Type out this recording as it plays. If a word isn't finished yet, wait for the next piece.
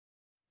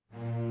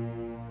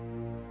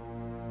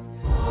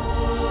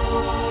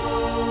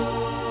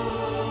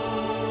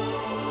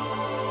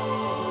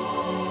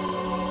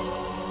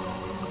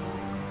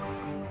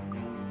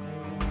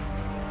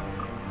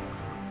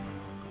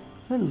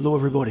Hello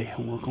everybody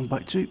and welcome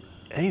back to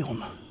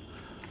Aion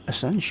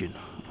Ascension,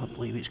 I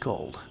believe it's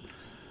called.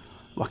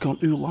 Back on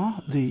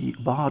Ula, the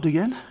bard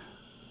again.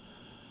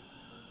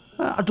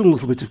 I've done a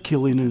little bit of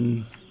killing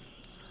and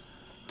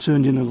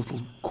turned in a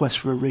little quest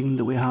for a ring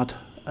that we had.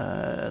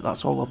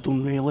 That's all I've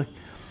done really.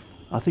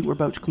 I think we're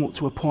about to come up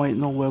to a point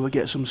now where we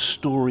get some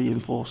story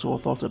info, so I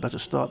thought I'd better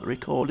start the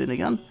recording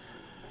again.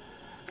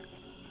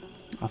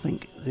 I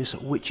think this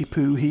witchy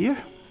poo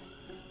here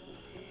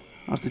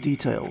has the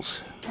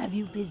details. Have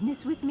you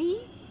business with me?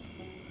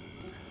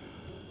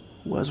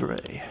 Where's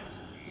Ray?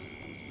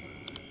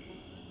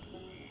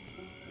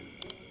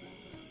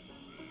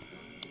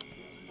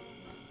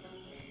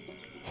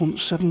 Hunt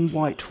 7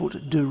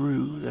 Whitefoot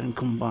Daru, then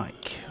come back.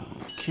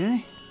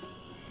 Okay.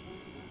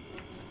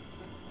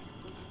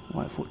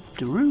 Whitefoot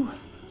Daru.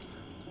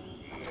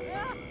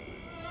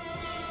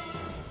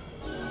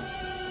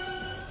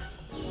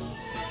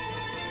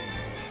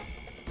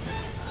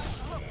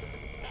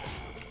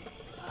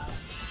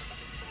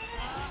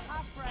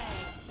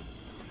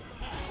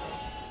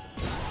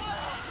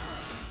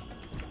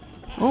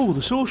 Oh,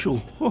 the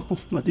social. Oh,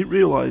 I didn't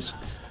realise.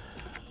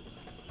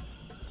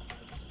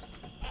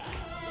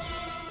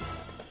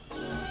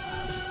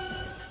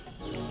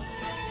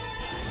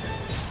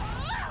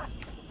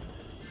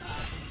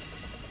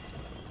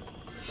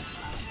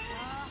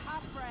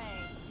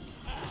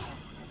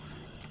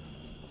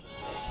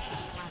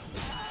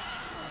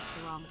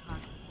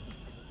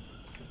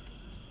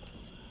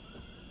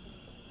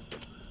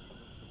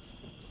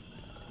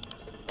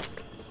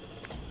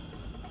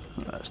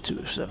 That's 2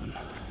 of 7.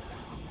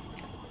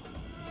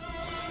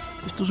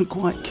 This doesn't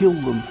quite kill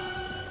them. That's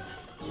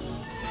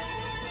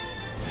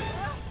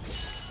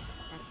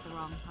the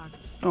wrong target.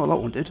 Oh, that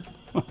one did.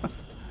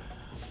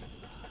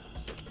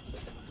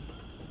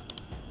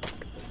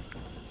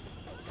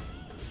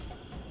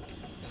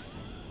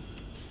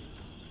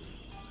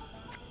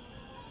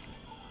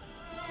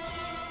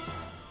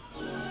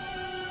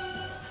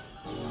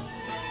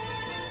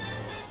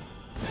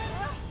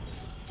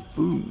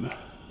 Boom.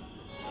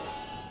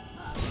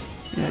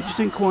 Yeah, it just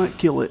didn't quite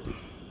kill it.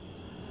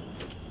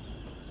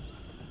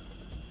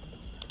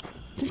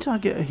 Didn't I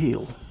get a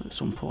heal at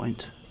some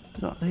point?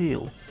 Is that the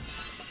heal?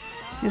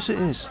 Yes, it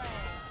is.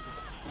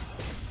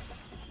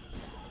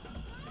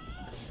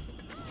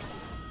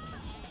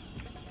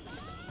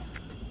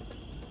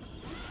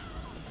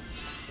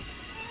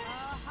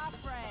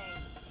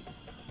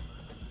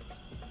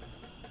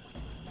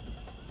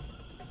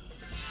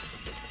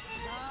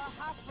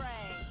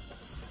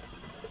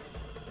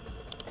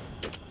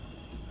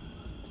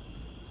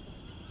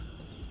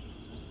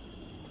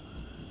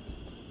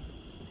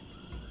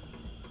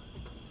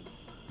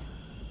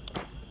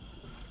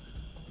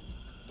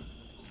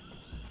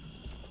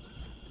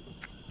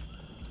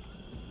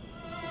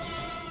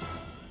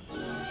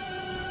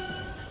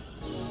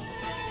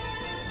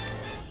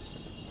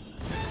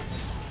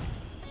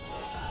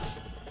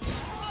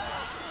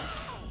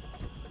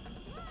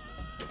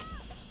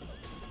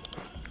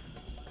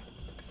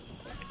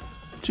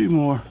 Two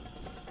more.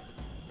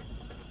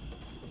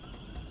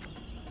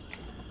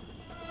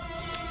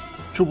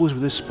 Trouble is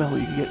with this spell,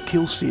 you can get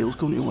kill steals,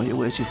 couldn't you, while you're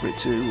waiting for it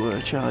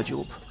to charge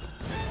up.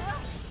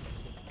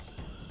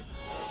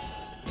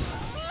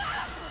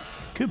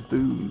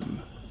 Kaboom!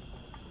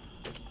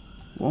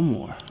 One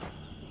more.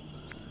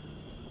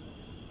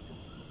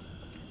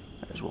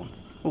 There's one.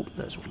 Oh,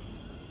 there's one.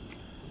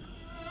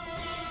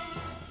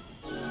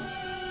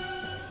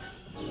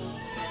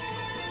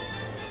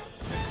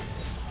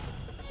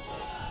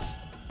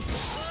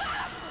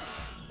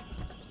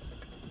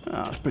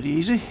 That's pretty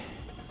easy.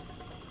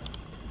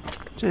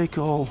 Take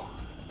all.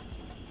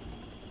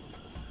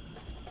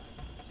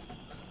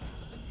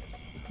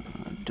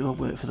 Do I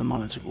wait for the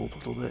mana to go up a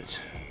little bit?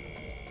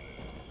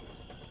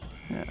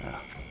 Yeah.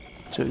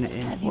 Turn it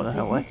in. What the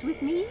hell, eh?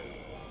 With me?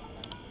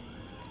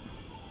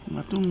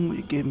 I've done what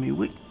you gave me,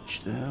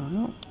 witch there,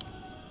 no?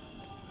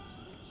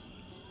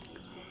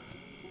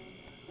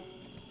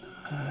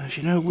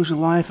 She now lives the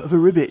life of a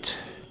ribbit.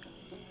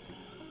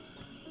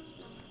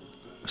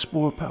 A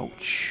spore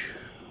pouch.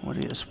 Where do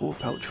you get a spore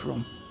pouch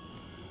from?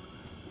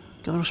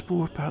 Gather a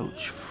spore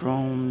pouch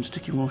from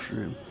sticky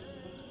mushroom.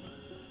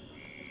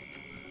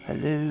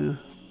 Hello.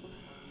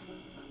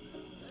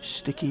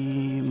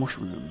 Sticky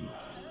mushroom.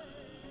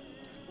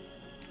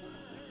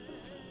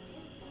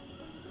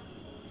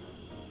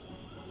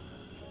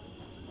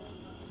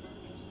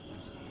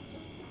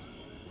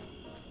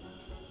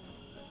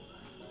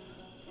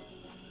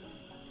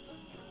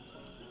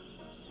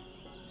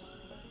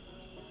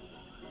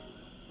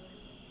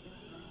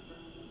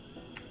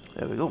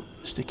 There we go,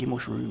 sticky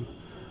mushroom.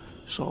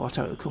 Saw that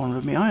out of the corner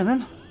of my eye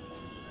then.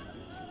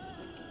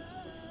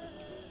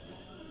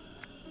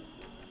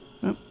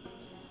 Yep.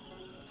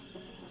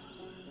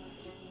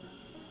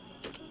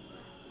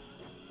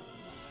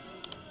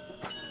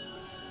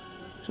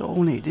 So all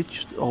we needed,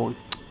 just, oh,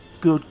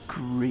 good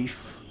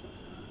grief.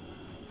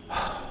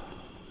 I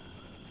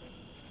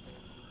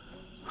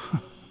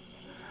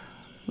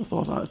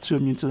thought I'd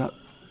turn me into that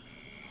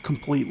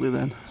completely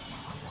then.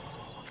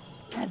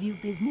 Have you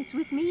business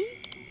with me?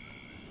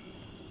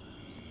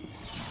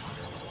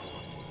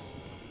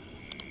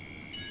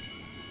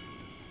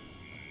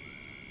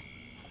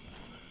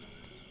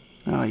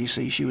 Ah, you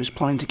see, she was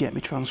planning to get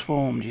me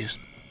transformed, just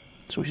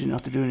so she didn't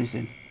have to do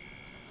anything.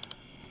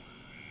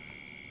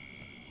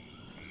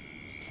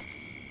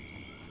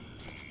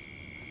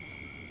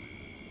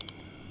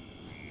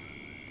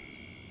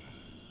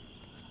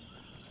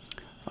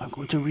 I'm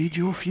going to read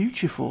your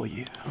future for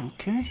you,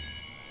 okay?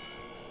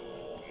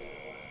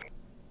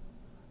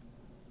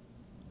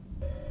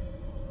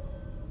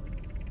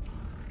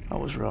 I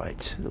was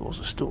right, there was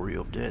a story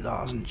update that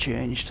hasn't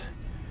changed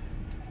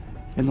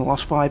in the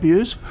last 5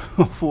 years,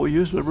 or 4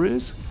 years, whatever it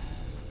is.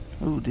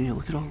 Oh dear,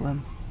 look at all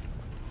them.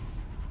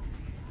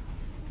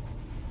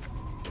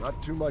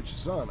 Not too much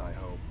sun, I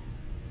hope.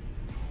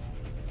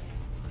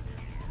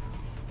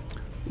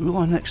 Who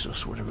lie next to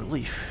us were a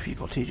relief. You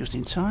got here just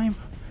in time.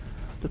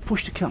 The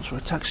push to cancel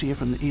attacks here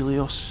from the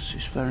Helios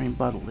is faring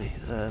badly.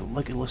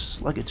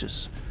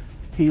 Legatus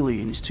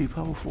Helion is too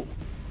powerful.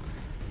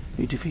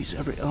 He defeats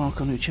every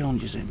Archon who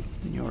challenges him.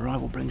 Your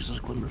arrival brings us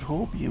a glimmer of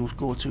hope. You must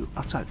go to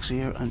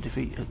Ataxia and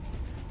defeat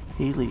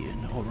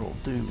Helion or all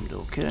doomed.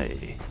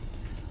 Okay.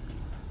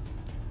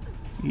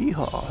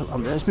 Yeehaw,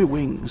 and there's my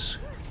wings.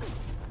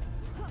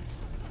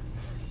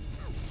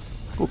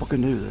 Hope I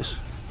can do this.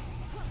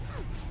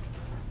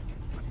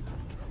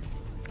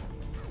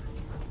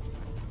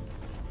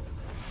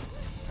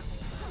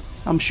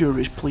 I'm sure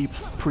it's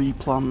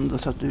pre-planned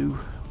that I do.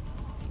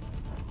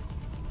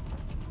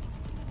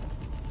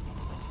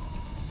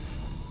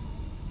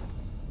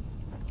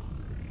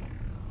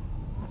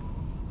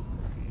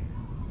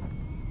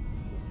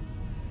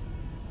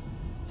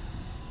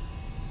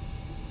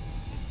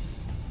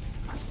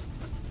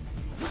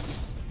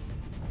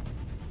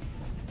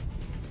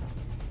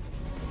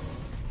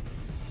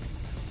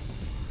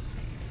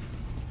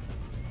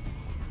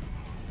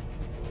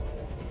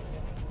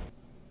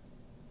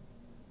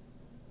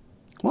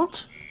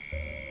 What?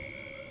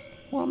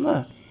 What am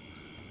there?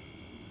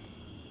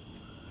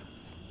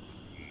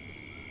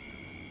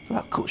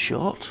 That cut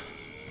short.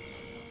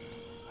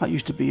 That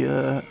used to be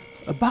a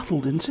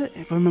battle, didn't it?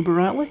 If I remember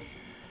rightly.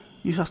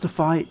 You have to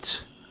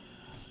fight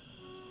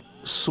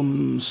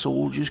some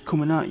soldiers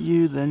coming at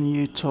you, then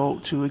you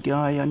talk to a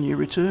guy and you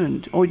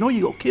returned. Oh no,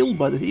 you got killed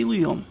by the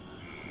Helion.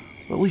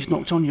 Or at least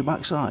knocked on your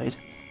backside.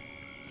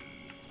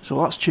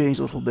 So that's changed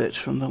a little bit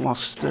from the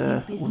last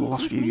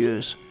few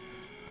years.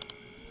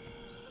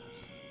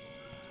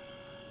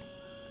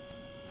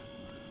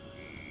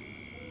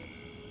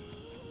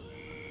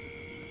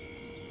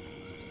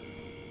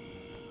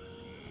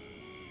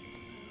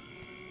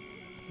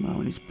 Now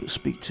we need to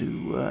speak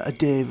to a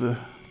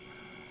Deva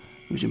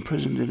who's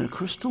imprisoned in a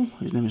crystal.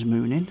 His name is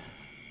Moonin.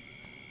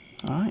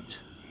 Alright.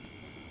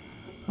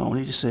 Oh, we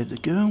need to save the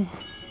girl.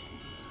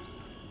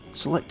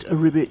 Select a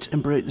ribbit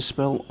and break the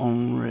spell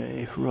on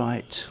Ray.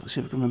 Right, let's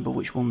see if I can remember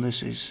which one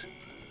this is.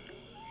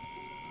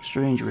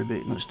 Strange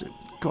ribbit. It's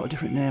got a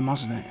different name,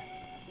 hasn't it?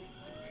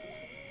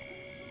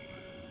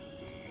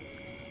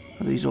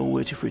 Are these all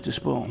waiting for it to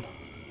spawn?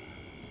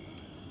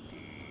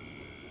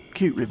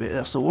 Cute ribbit,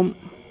 that's the one.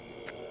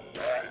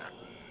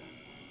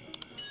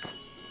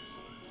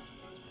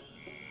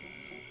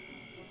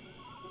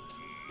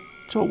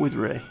 Talk with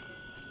Ray.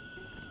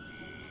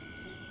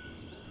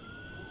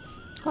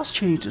 That's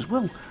changed as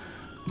well.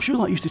 I'm sure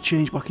that used to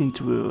change back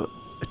into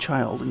a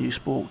child and you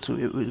spoke to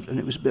it and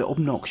it was a bit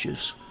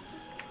obnoxious.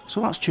 So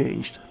that's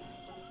changed.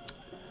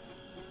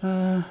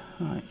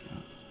 Right.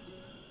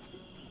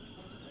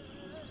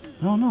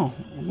 Oh no,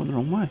 I went the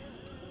wrong way.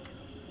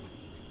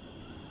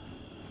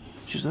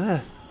 She's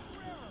there.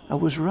 I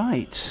was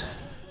right.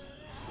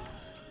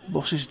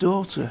 Boss's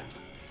daughter.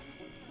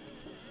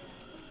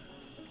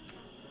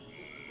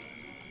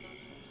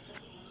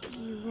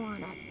 You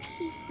want a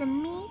piece of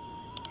me?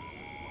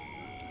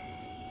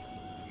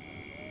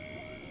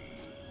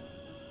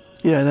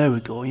 Yeah, there we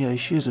go. Yeah,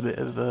 she is a bit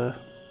of a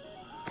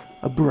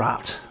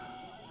brat.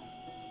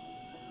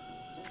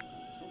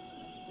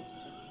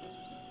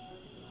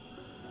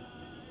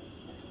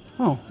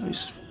 Oh,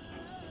 it's...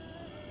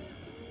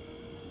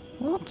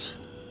 What?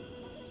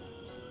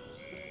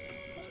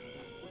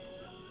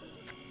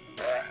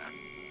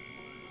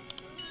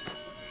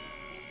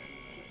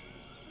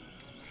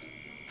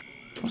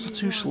 Was it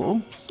too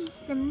slow?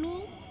 Piece of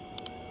me?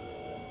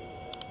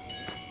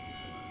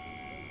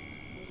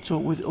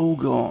 Talk with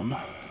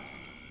Olgrey.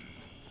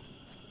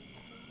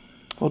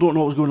 I don't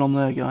know what's going on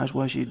there, guys.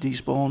 Why she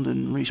despawned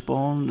and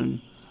respawned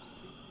and...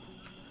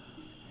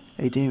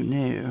 I don't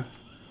know.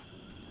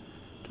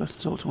 Do I have to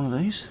talk to one of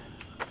these?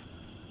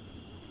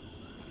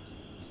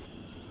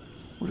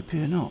 Would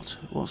appear not.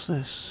 What's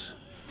this?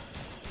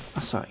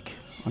 Asak,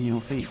 on your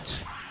feet.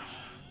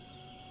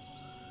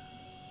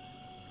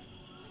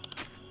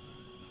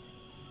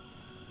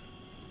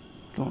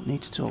 Don't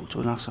need to talk to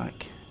an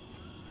Asak.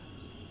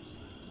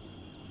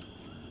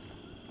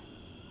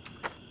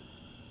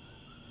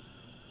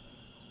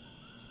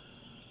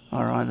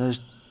 Alright, there's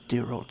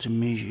Dirot to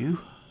Miju.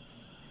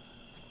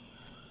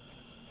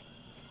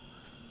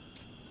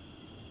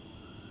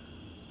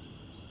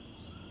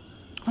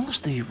 Oh, that's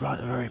the right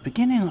at the very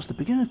beginning. That's the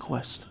beginner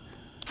quest.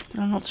 Did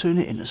I not turn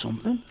it into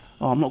something?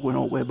 Oh, I'm not going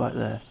all the way back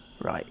there.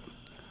 Right.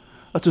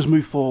 Let us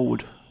move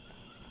forward.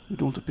 We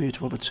don't appear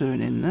to have a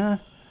turn in there.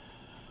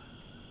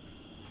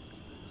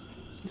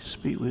 Let's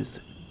speak with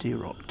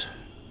Derot.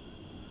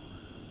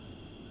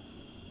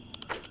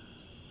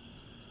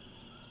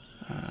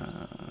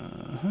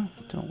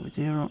 Talk with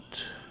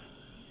Derot.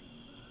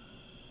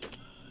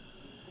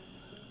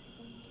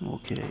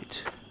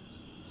 Locate.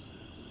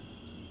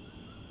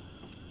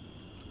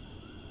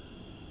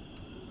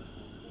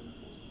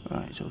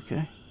 Right,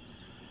 okay.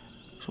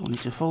 So we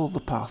need to follow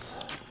the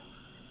path.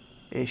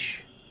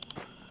 Ish.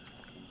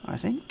 I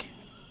think.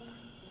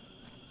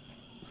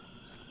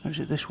 Or is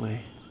it this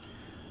way?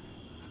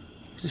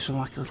 Is this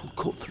like a little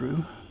cut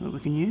through that we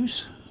can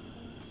use?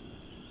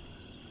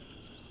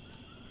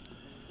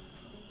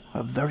 I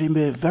have very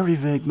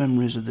vague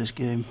memories of this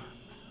game.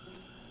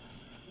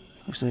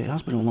 Like I say, it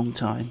has been a long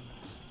time.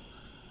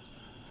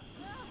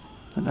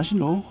 And as you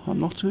know, I'm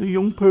not a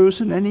young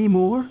person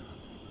anymore.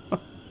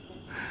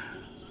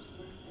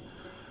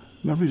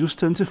 Memory does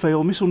tend to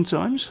fail me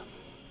sometimes.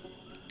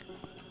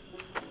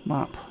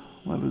 Map.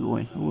 Where are we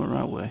going? Oh, we're the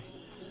right way.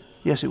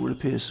 Yes, it would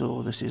appear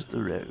so. This is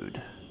the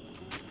road.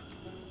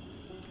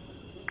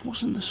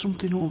 Wasn't there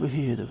something over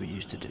here that we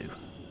used to do?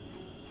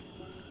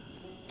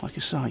 Like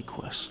a side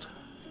quest.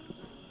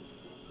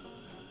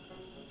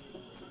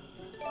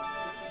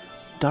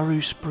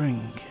 Daru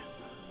Spring.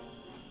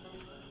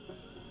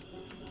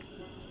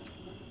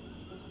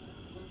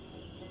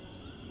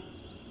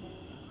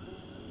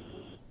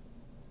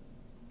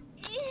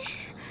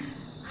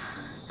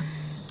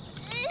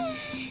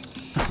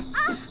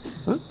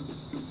 Huh?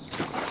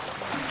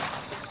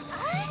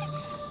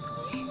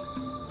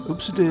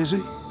 Oopsie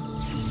daisy.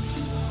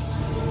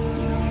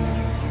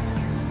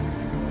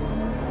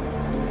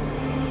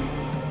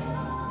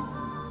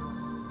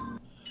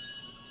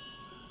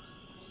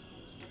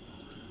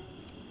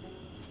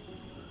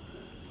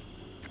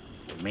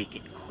 Make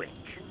it quick.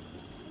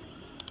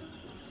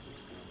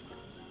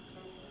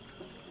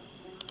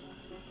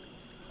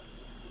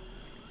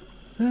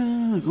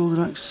 The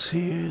golden axe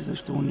here.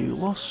 There's the one you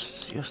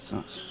lost. Yes,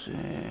 that's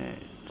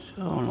it.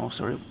 Oh no,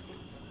 sorry.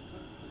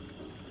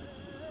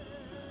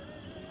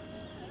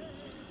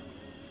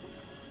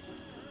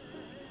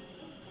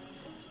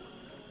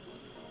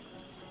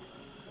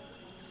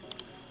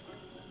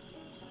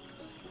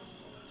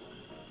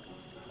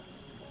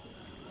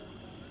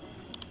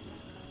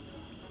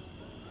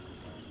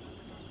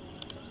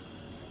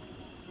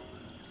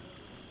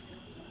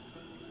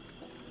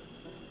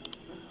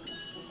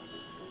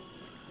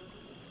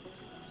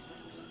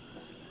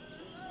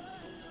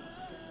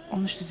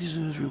 Honesty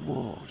deserves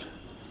reward.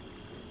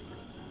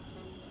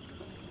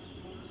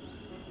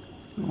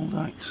 Gold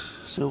axe,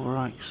 silver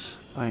axe,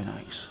 iron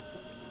axe.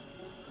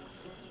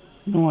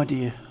 No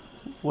idea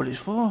what it's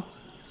for.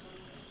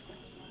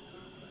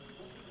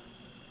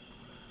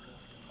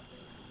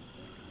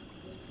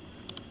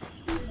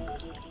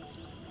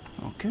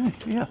 Okay,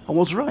 yeah, I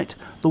was right.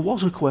 There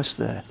was a quest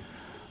there.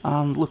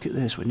 And look at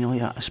this, we're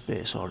nearly out of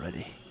space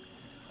already.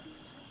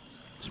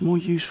 It's more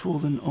useful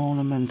than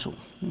ornamental.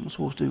 What am I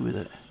supposed to do with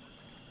it?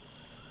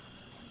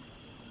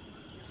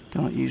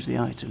 Cannot use the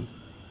item.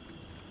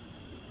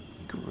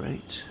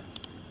 Great.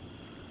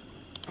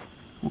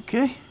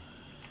 Okay.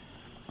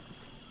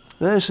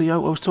 There, see, I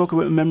was talking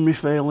about memory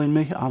failing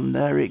me, and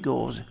there it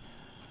goes.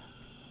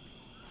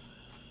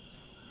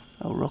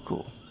 El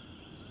Rocco.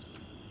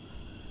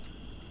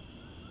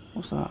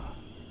 What's that?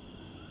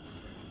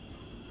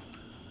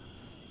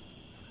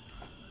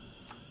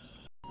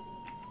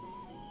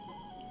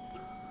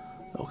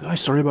 Oh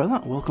guys, sorry about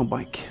that. Welcome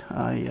back.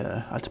 I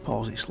had to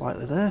pause it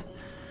slightly there.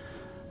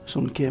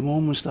 Son came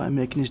home and started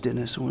making his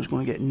dinner, so I was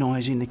going to get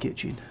noisy in the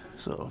kitchen.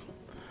 So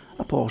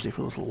I paused it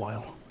for a little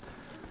while.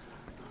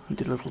 I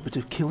did a little bit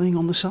of killing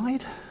on the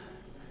side.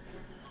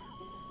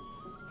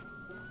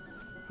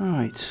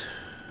 Right,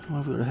 where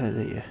have we got ahead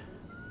here?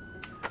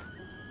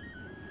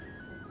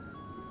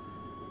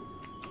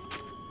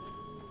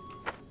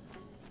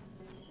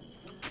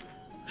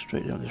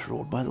 Straight down this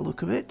road by the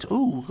look of it.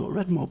 Oh, we've got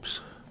red mobs.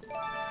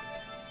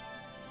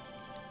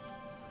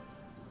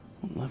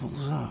 What level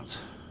is that?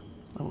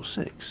 Level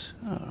 6.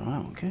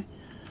 Alright, okay.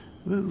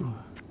 Woo.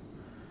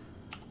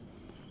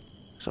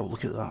 Let's have a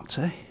look at that,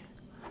 eh?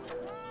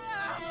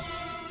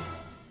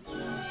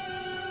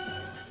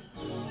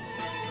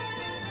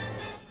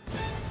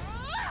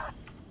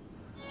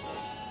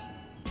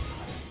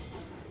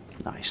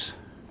 Nice.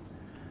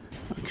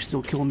 We can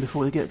still kill them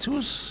before they get to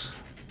us.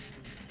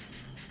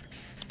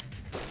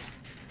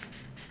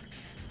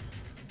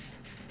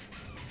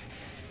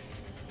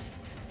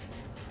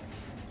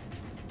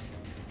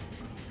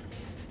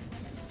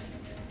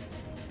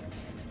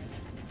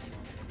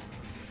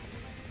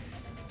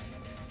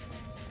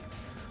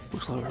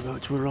 Looks like we're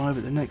about to arrive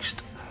at the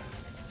next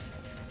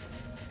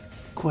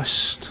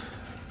quest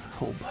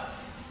hub.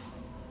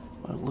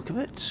 By the look of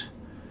it.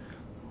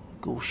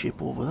 Ghost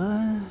ship over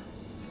there.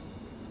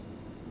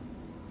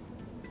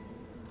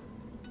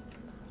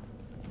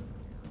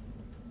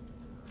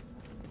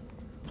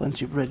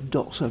 Plenty of red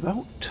dots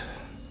about.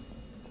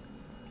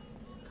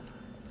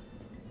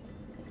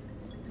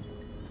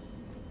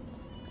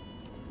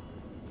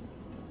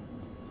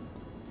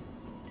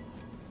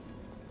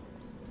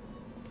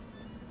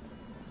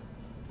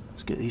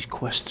 Let's get these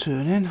quests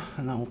turning,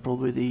 and that will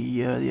probably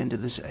be the end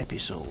of this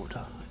episode,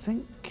 I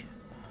think.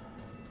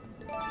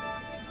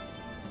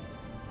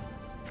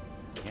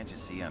 Can't you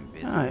see I'm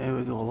busy? Alright, here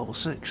we go, level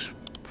 6.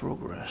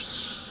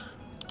 Progress.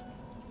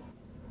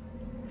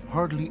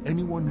 Hardly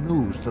anyone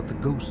knows that the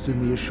ghosts in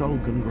the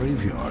Ashalgan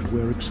graveyard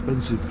wear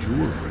expensive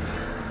jewelry.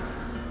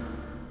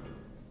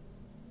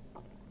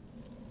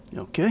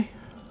 Okay.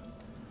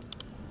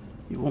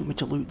 You want me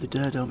to loot the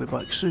dead? I'll be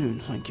back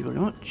soon. Thank you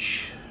very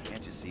much.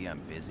 Can't you see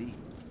I'm busy?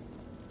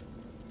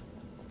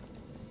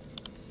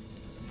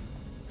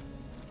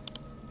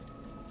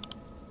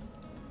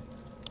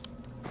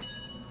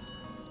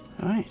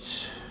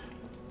 Right.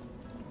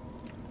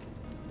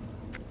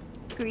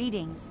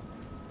 Greetings.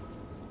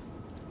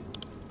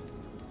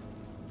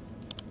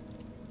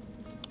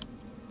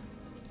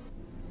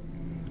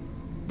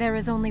 There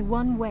is only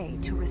one way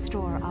to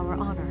restore our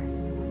honor.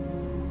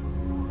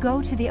 Go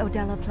to the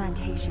Odella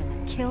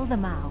plantation, kill the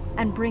Mao,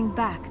 and bring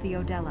back the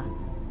Odella.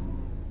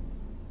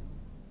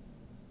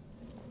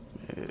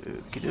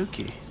 Okie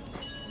dokie.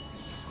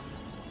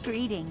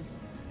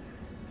 Greetings.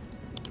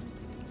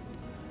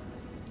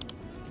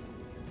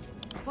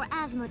 For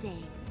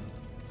Asmodian.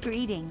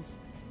 Greetings.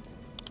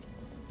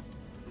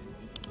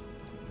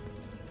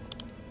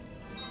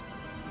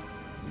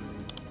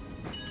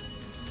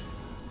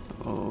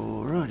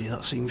 Alrighty,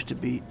 that seems to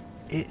be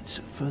it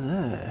for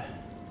there.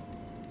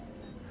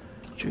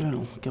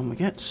 Journal, can we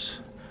get?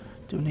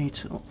 Do we need...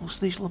 Oh, what's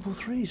these level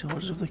 3s?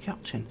 Orders of the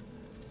Captain.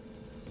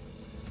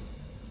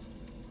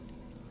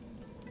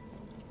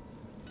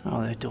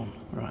 Oh, they're done.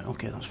 Right,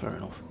 okay, that's fair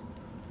enough.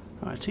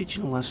 Right,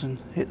 teaching a lesson.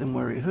 Hit them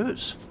where it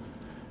hurts.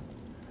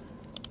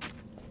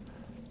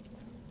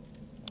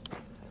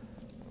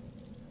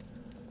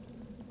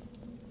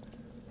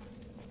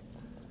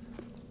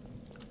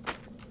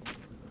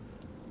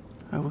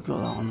 Oh, we got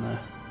that on there.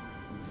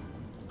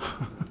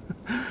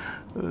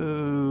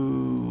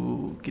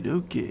 Okie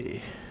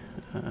dokie.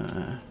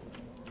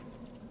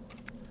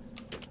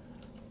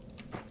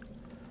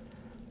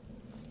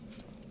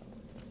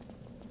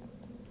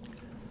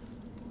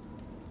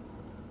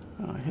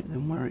 I hit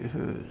them where it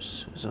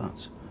hurts. Is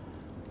that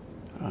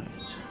right?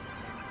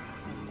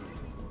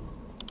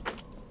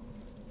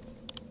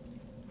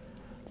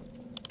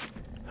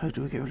 How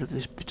do we get rid of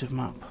this bit of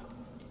map?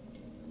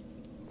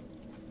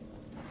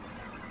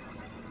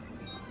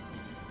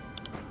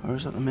 Or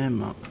is that the main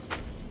map?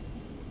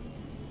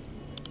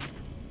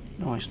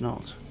 No, it's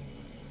not.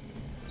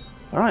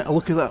 Alright, I'll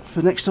look at that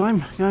for next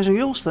time, guys and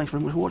girls. Thanks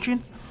very much for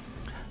watching.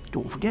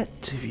 Don't forget,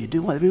 if you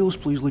do like the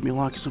videos, please leave me a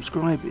like and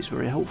subscribe. It's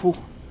very helpful.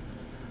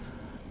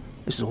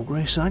 This is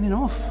Olgrey signing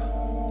off.